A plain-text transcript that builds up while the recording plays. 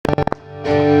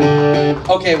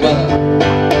Okay,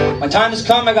 well, my time has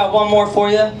come. I got one more for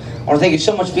you. I want to thank you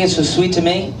so much for being so sweet to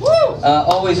me.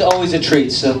 Always a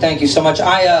treat. So thank you so much.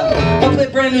 I play a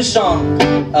brand new song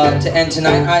to end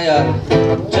tonight. I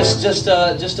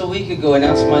just a week ago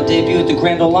announced my debut at the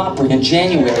Grand Ole Opry in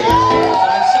January.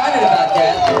 I'm excited about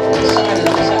that.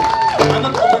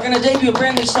 We're gonna debut a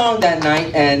brand new song that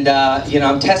night, and you know,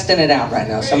 I'm testing it out right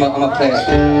now. So I'm gonna play it.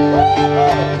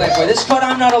 For this is called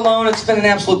 "I'm Not Alone." It's been an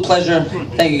absolute pleasure.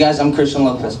 Thank you guys. I'm Christian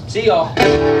Lopez. See y'all.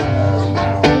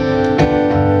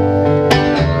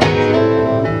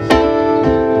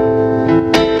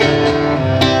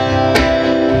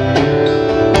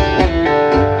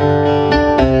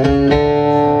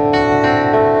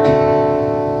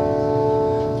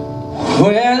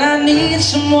 Well, I need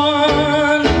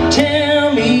someone to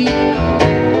tell me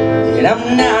that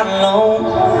I'm not alone.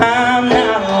 I'm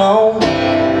not alone.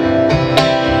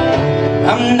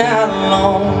 I'm not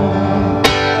alone.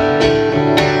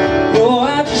 Oh,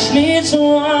 I just need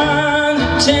someone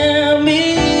to tell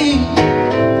me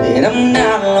that I'm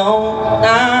not alone.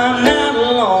 I'm not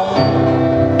alone.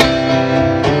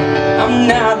 I'm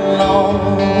not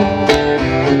alone.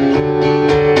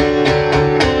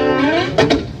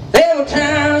 There were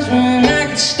times when I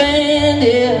could stand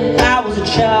it. I was a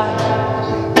child.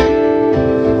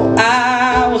 Oh,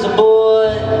 I was a boy.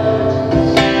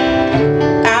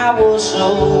 I was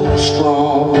so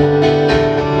strong.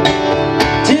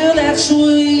 Till that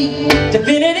sweet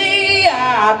divinity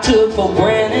I took for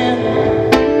granted,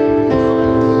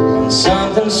 and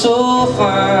something so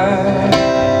fine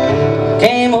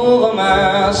came over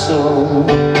my soul.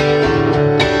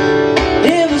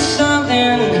 It was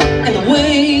something in the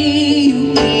way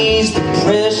you eased the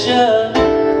pressure.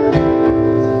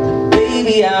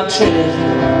 Baby, I'll treasure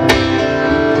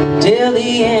till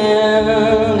the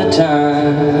end of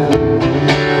time.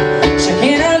 So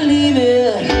can I leave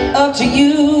it up to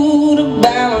you to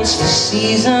balance the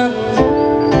season?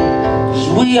 'Cause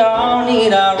we all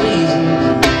need our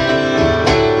reasons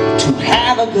to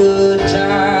have a good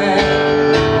time.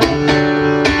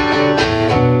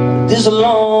 There's a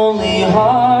lonely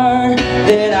heart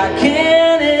that I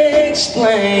can't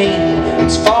explain.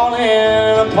 It's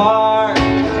falling apart.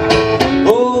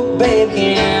 Oh,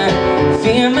 baby, can you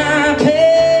feel my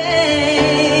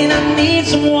pain? I need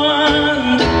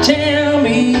someone to tell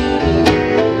me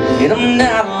that I'm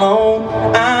not alone.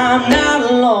 I'm not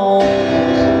alone.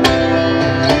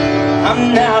 I'm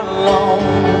not alone.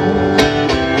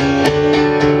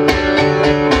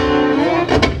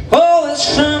 Oh, it's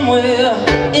somewhere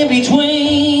in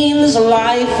between. There's a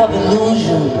life of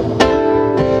illusion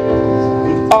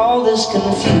and all this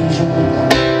confusion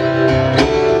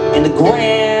in the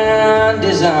grand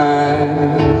design.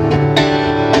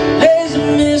 There's a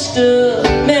mist of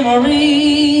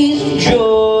memories of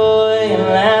joy and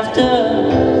laughter,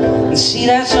 and see,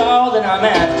 that's all that I'm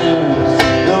after.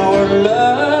 Though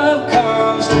love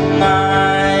comes to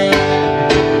mind.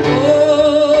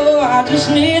 Oh, I just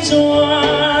need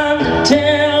someone to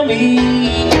tell me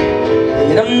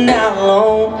that I'm not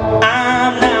alone.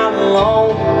 I'm not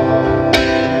alone.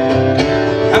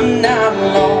 I'm not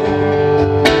alone.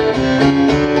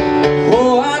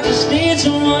 Oh, I just need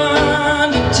someone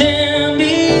to tell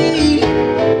me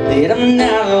that I'm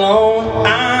not alone.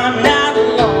 I'm not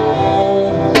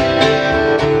alone.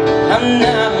 I'm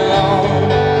not alone.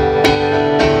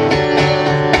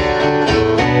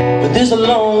 But there's a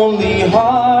lonely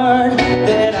heart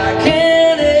that I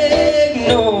can't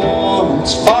ignore.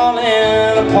 It's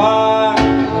falling apart.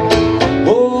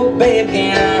 Oh, baby,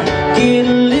 can I get a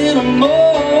little more?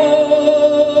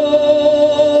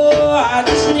 I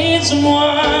just need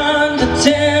someone to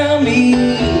tell me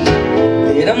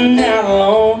that I'm not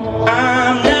alone.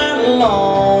 I'm not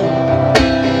alone.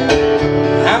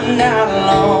 I'm not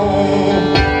alone.